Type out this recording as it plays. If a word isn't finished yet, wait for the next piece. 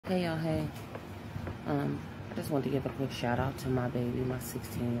Hey y'all, hey. I just wanted to give a quick shout out to my baby, my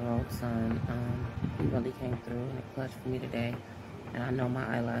 16-year-old son. He really came through in a clutch for me today. And I know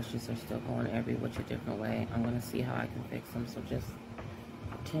my eyelashes are still going every which a different way. I'm going to see how I can fix them. So just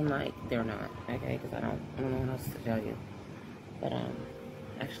pretend like they're not, okay? Because I don't know what else to tell you. But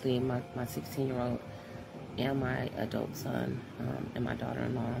actually, my 16-year-old and my adult son and my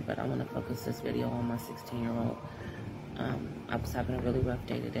daughter-in-law. But I want to focus this video on my 16-year-old. I was having a really rough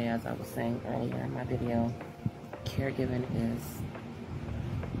day today, as I was saying earlier in my video. Caregiving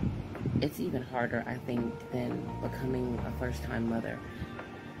it's even harder, I think, than becoming a first-time mother.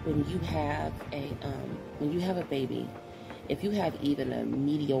 When you have a baby, if you have even a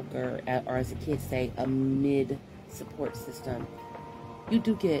mediocre, or as the kids say, a mid support system, you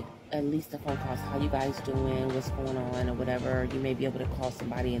do get at least a phone call. How you guys doing? What's going on? Or whatever. You may be able to call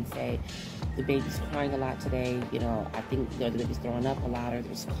somebody and say, the baby's crying a lot today. You know, I think the baby's throwing up a lot, or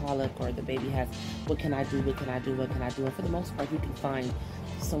there's colic, or the baby has, what can I do? What can I do? What can I do? And for the most part, you can find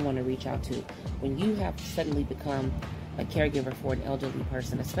someone to reach out to. When you have suddenly become a caregiver for an elderly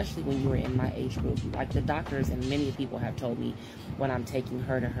person, especially when you were in my age group, like the doctors and many people have told me when I'm taking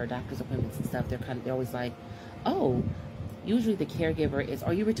her to her doctor's appointments and stuff, they're always like, oh, usually the caregiver is,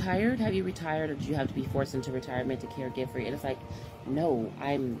 are you retired? Have you retired? Or did you have to be forced into retirement to caregive for you? And it's like, no,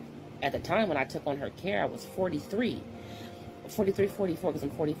 at the time when I took on her care, I was 44, because I'm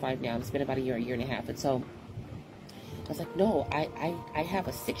 45 now. It's been about a year and a half. And so I was like, no, I have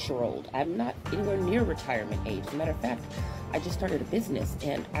a 6-year-old. I'm not anywhere near retirement age. As a matter of fact, I just started a business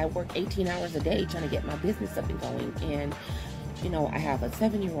and I work 18 hours a day trying to get my business up and going. And you know, I have a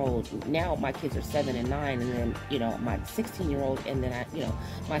 7-year-old. Now my kids are 7 and 9, and then, you know, my 16-year-old, and then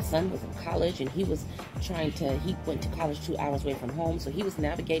my son was in college, and he went to college 2 hours away from home, so he was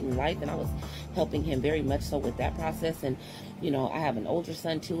navigating life, and I was helping him very much so with that process. And, you know, I have an older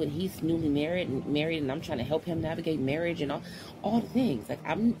son too, and he's newly married, and I'm trying to help him navigate marriage and all the things. Like,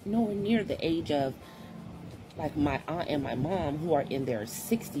 I'm nowhere near the age of, like, my aunt and my mom, who are in their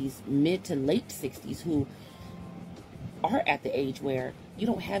 60s, mid to late 60s, who are at the age where you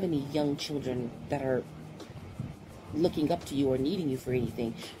don't have any young children that are looking up to you or needing you for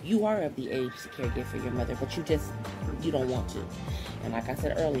anything. You are of the age to caregive for your mother, but you don't want to. And like I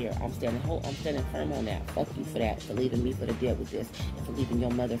said earlier, I'm standing firm on that. Fuck you for that, for leaving me for the dead with this, and for leaving your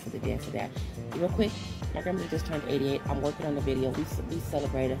mother for the dead for that. Real quick, my grandmother just turned 88. I'm working on the video. We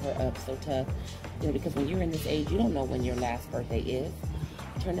celebrated her up so tough, you know, because when you're in this age, you don't know when your last birthday is.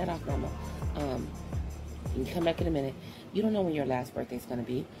 Turn that off, Mama. You can come back in a minute. You don't know when your last birthday is going to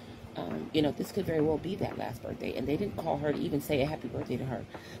be. You know, this could very well be that last birthday. And they didn't call her to even say a happy birthday to her.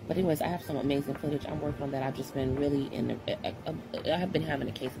 But anyways, I have some amazing footage. I'm working on that. I've just been really I have been having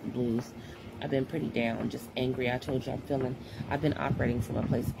a case of the blues. I've been pretty down, just angry. I told you I've been operating from a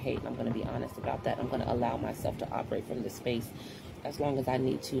place of hate. And I'm going to be honest about that. I'm going to allow myself to operate from this space as long as I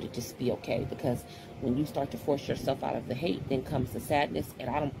need to just be okay. Because when you start to force yourself out of the hate, then comes the sadness.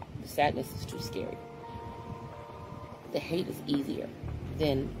 And the sadness is too scary. The hate is easier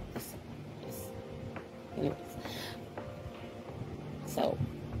than this. Anyways. So,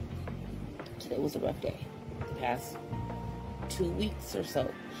 today was a rough day. The past 2 weeks or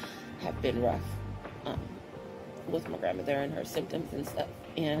so have been rough with my grandmother and her symptoms and stuff.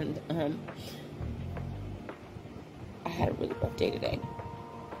 And I had a really rough day today.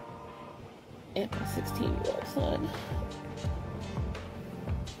 And my 16-year-old son,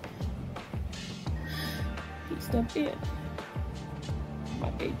 he stepped in. My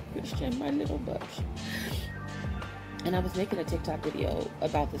baby Christian, my little butch. And I was making a TikTok video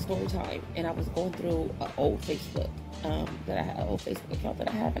about the story time, and I was going through an old Facebook Facebook account that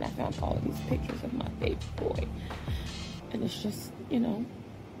I have, and I found all of these pictures of my baby boy. And it's just, you know,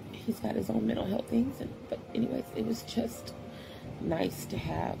 he's got his own mental health things. But anyways, it was just nice to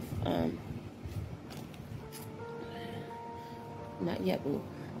have. Not yet, boo.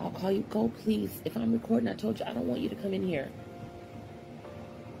 I'll call you. Go, please. If I'm recording, I told you I don't want you to come in here.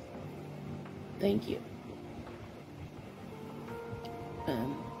 Thank you.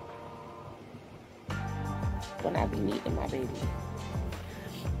 When I be meeting my baby,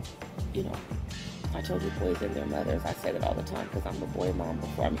 you know, I told you boys and their mothers. I say that all the time because I'm a boy mom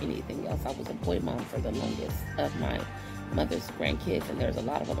before I'm anything else. I was a boy mom for the longest of my mother's grandkids, and there's a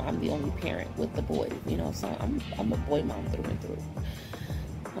lot of them. I'm the only parent with the boys, you know, so I'm a boy mom through and through.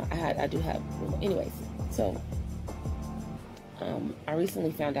 I do have, anyways, so I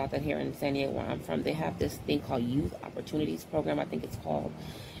recently found out that here in San Diego, where I'm from, they have this thing called Youth Opportunities Program, I think it's called.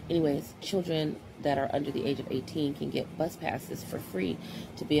 Anyways, children that are under the age of 18 can get bus passes for free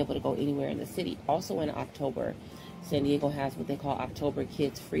to be able to go anywhere in the city. Also in October, San Diego has what they call October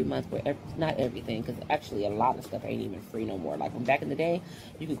Kids Free Month, where not everything, because actually a lot of stuff ain't even free no more. Like from back in the day,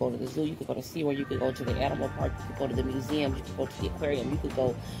 you could go to the zoo, you could go to SeaWorld, you could go to the animal park, you could go to the museum, you could go to the aquarium, you could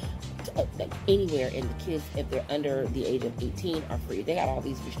go to, like, anywhere, and the kids, if they're under the age of 18, are free. They got all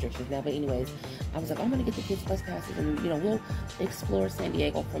these restrictions now, but anyways, I was like, I'm gonna get the kids bus passes, and you know, we'll explore San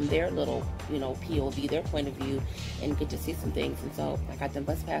Diego from their little, you know, POV, their point of view, and get to see some things. And so I got them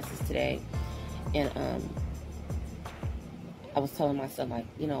bus passes today, and I was telling my son, like,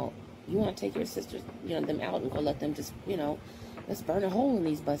 you know, you want to take your sisters, you know, them out and go let them just, you know, let's burn a hole in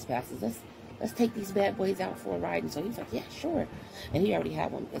these bus passes. Let's take these bad boys out for a ride. And so he was like, yeah, sure. And he already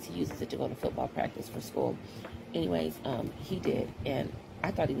had one because he uses it to go to football practice for school. Anyways, he did. And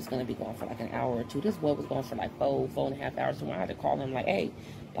I thought he was going to be gone for like an hour or two. This boy was gone for like 4.5 hours. So I had to call him like, hey,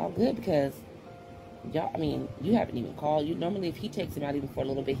 y'all good? Because y'all, I mean, you haven't even called. You normally, if he takes him out even for a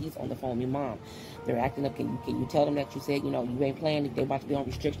little bit, he's on the phone with your mom. They're acting up. Can you tell them that you said, you know, you ain't playing? They're about to be on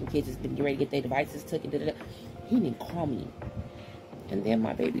restriction. Kids is getting ready to get their devices taken. He didn't call me. And then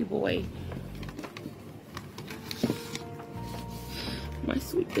my baby boy, my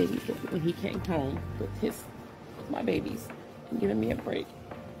sweet baby boy, when he came home with my babies and giving me a break,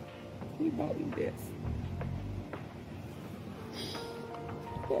 he bought me this.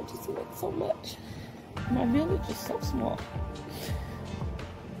 I just want so much. My village is so small,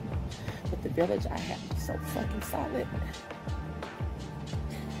 but the village I have is so fucking solid.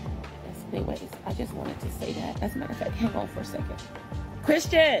 Anyways, I just wanted to say that. As a matter of fact, hang on for a second.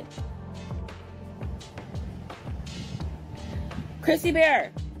 Christian! Chrissy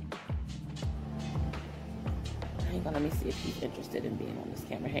Bear! Hang on, let me see if he's interested in being on this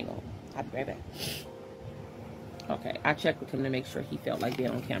camera. Hang on. I'll be right back. Okay, I checked with him to make sure he felt like being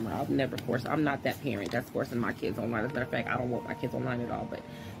on camera. I'll never force. I'm not that parent that's forcing my kids online. As a matter of fact, I don't want my kids online at all. But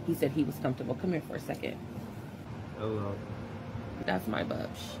he said he was comfortable. Come here for a second. Hello. That's my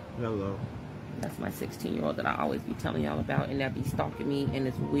Bubs. Hello. That's my 16-year-old that I always be telling y'all about, and that be stalking me, and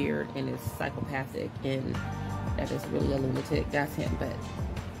it's weird, and it's psychopathic, and that is really a lunatic. That's him, but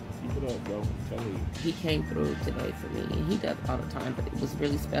keep it up, bro. Tell me. He came through today for me, and he does all the time, but it was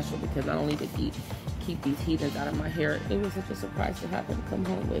really special because not only did he keep these heathens out of my hair, it was such a surprise to have him come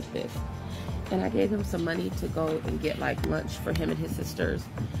home with this. And I gave him some money to go and get like lunch for him and his sisters,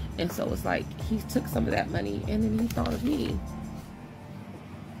 and so it's like he took some of that money and then he thought of me.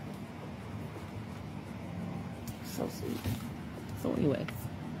 So sweet. So anyways,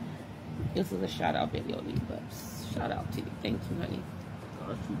 this is a shout out video, Lee Bubs. Shout out to you. Thank you, honey.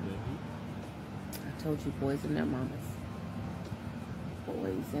 Got you, baby. I told you, boys and their mamas.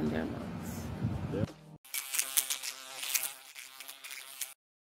 Boys and their mamas. Yeah.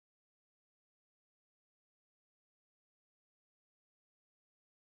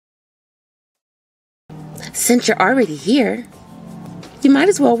 Since you're already here, you might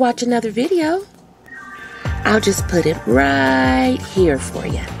as well watch another video. I'll just put it right here for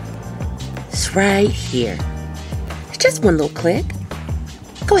you. It's right here. It's just one little click.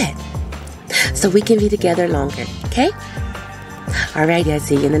 Go ahead. So we can be together longer, okay? Alright, I'll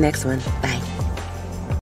see you in the next one. Bye.